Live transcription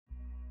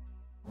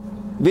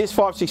This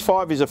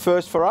 565 is a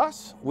first for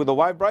us with a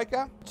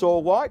wavebreaker. It's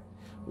all white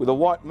with a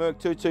white Merc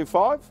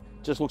 225.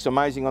 Just looks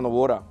amazing on the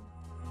water.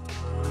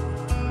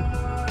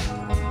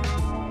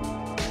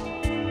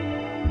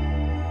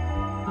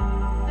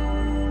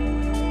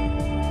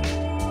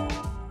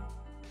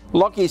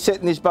 Lachy is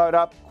setting this boat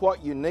up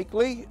quite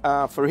uniquely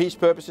for his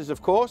purposes,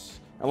 of course.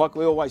 And like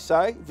we always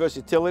say,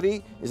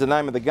 versatility is the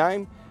name of the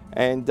game.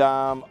 And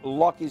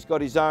Lachy's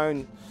got his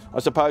own, I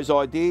suppose,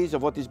 ideas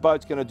of what this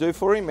boat's going to do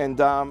for him, and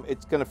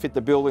it's going to fit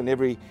the bill in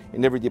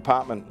every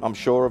department. I'm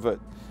sure of it.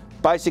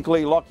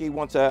 Basically, Lachy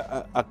wants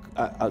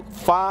a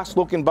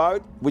fast-looking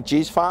boat, which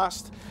is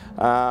fast,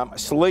 a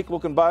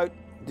sleek-looking boat.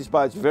 This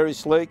boat's very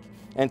sleek,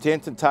 and to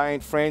entertain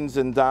friends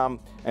and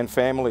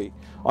family.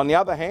 On the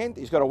other hand,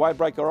 he's got a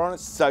wavebreaker on it,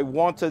 so he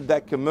wanted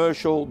that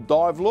commercial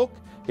dive look.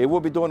 He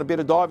will be doing a bit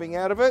of diving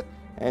out of it,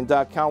 and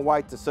can't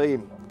wait to see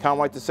him. Can't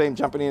wait to see him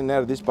jumping in and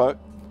out of this boat,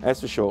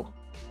 that's for sure.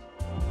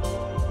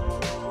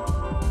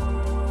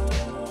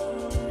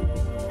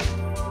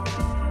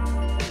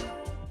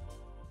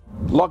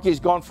 Lachy's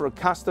gone for a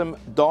custom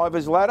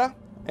diver's ladder,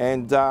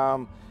 and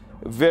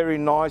very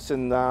nice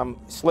and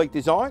sleek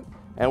design.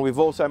 And we've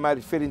also made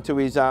it fit into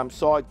his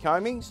side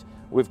coamings.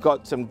 We've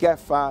got some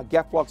gaff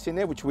blocks in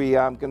there, which we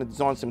are going to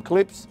design some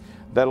clips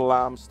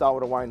that'll stow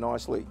it away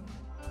nicely.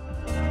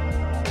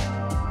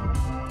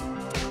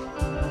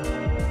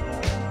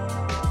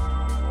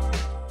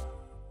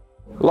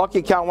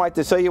 Lachy can't wait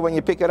to see you when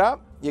you pick it up.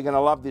 You're going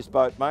to love this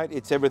boat, mate.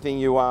 It's everything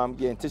you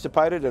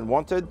anticipated and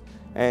wanted.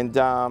 And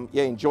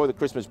yeah, enjoy the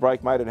Christmas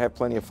break, mate, and have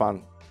plenty of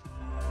fun.